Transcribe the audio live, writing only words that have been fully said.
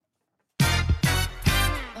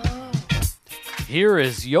Here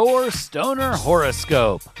is your Stoner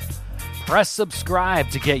Horoscope. Press subscribe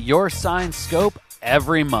to get your sign scope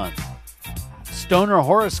every month. Stoner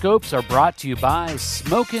Horoscopes are brought to you by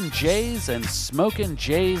Smokin' Jays and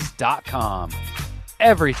SmokinJays.com.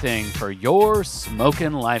 Everything for your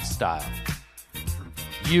smokin' lifestyle.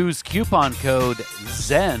 Use coupon code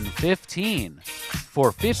ZEN15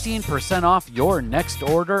 for 15% off your next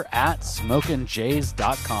order at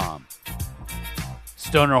SmokinJays.com.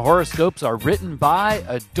 Stoner Horoscopes are written by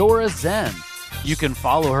Adora Zen. You can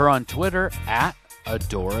follow her on Twitter at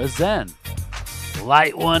Adora Zen.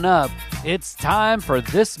 Light one up. It's time for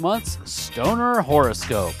this month's Stoner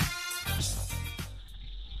Horoscope.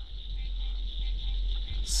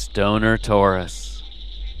 Stoner Taurus.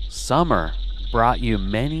 Summer brought you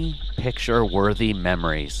many picture-worthy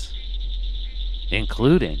memories,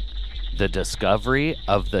 including the discovery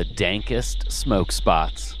of the dankest smoke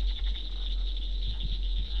spots.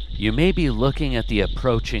 You may be looking at the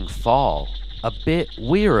approaching fall a bit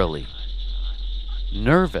wearily,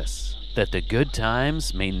 nervous that the good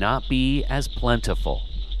times may not be as plentiful.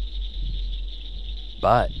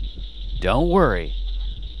 But don't worry,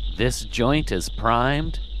 this joint is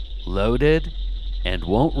primed, loaded, and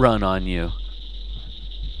won't run on you.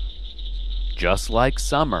 Just like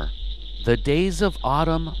summer, the days of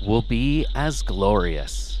autumn will be as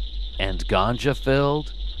glorious and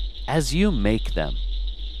ganja-filled as you make them.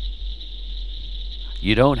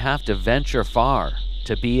 You don't have to venture far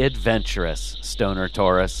to be adventurous, Stoner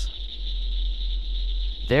Taurus.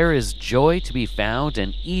 There is joy to be found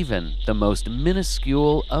in even the most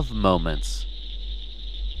minuscule of moments.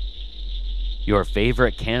 Your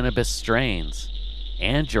favorite cannabis strains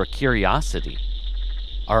and your curiosity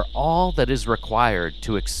are all that is required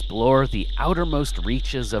to explore the outermost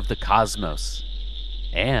reaches of the cosmos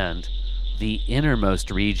and the innermost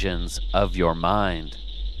regions of your mind.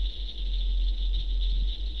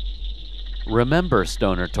 Remember,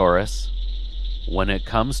 Stoner Taurus, when it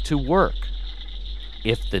comes to work,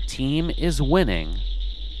 if the team is winning,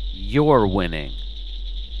 you're winning,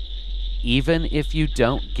 even if you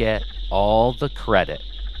don't get all the credit.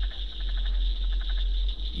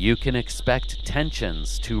 You can expect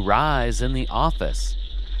tensions to rise in the office,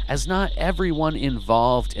 as not everyone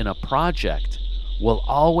involved in a project will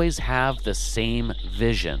always have the same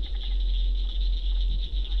vision.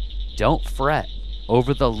 Don't fret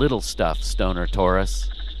over the little stuff, Stoner Taurus.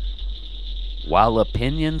 While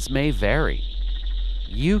opinions may vary,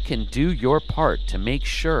 you can do your part to make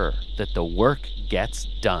sure that the work gets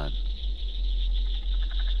done.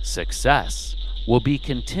 Success will be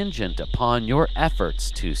contingent upon your efforts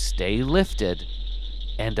to stay lifted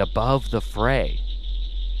and above the fray.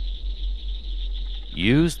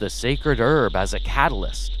 Use the sacred herb as a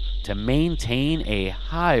catalyst to maintain a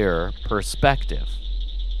higher perspective.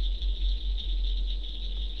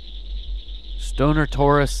 Stoner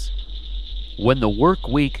Taurus, when the work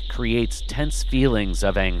week creates tense feelings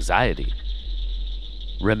of anxiety,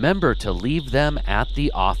 remember to leave them at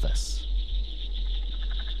the office.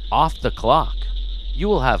 Off the clock, you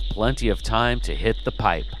will have plenty of time to hit the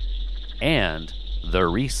pipe and the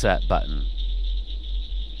reset button.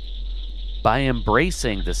 By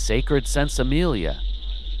embracing the sacred sensimelia,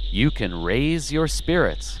 you can raise your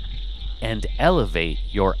spirits and elevate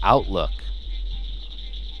your outlook.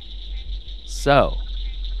 So,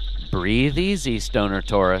 breathe easy, Stoner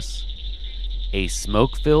Taurus. A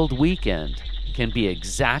smoke-filled weekend can be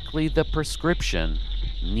exactly the prescription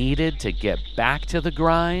needed to get back to the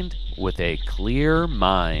grind with a clear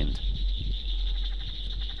mind.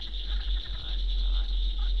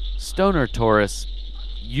 Stoner Taurus,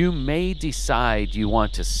 you may decide you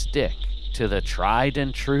want to stick to the tried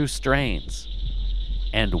and true strains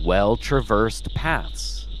and well-traversed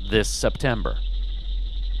paths this September.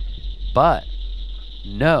 But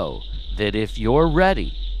know that if you're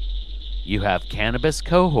ready, you have cannabis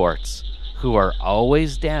cohorts who are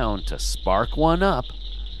always down to spark one up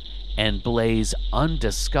and blaze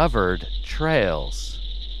undiscovered trails.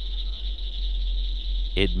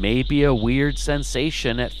 It may be a weird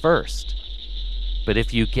sensation at first, but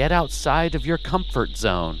if you get outside of your comfort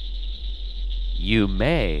zone, you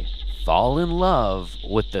may fall in love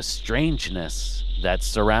with the strangeness that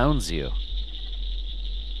surrounds you.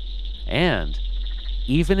 And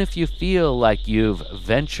even if you feel like you've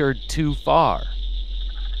ventured too far,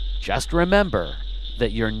 just remember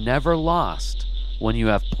that you're never lost when you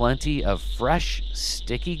have plenty of fresh,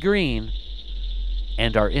 sticky green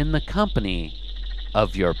and are in the company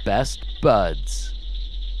of your best buds.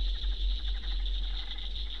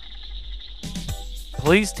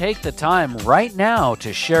 Please take the time right now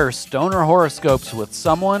to share Stoner Horoscopes with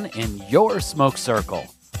someone in your smoke circle.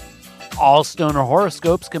 All Stoner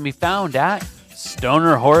horoscopes can be found at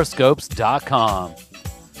stonerhoroscopes.com.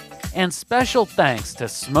 And special thanks to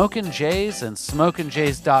Smokin' Jays and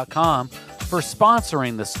smokinjays.com for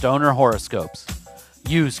sponsoring the Stoner horoscopes.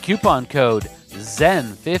 Use coupon code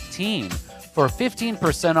ZEN15 for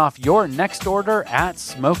 15% off your next order at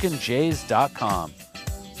smokinjays.com.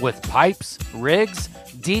 With pipes, rigs,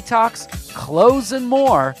 detox, clothes, and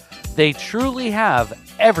more, they truly have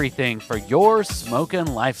everything for your smoking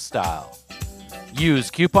lifestyle. Use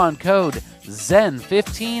coupon code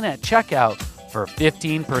ZEN15 at checkout for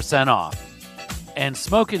 15% off. And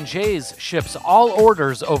Smokin' Jays ships all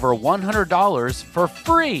orders over $100 for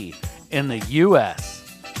free in the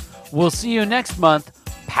U.S. We'll see you next month,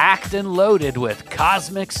 packed and loaded with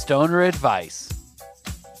cosmic stoner advice.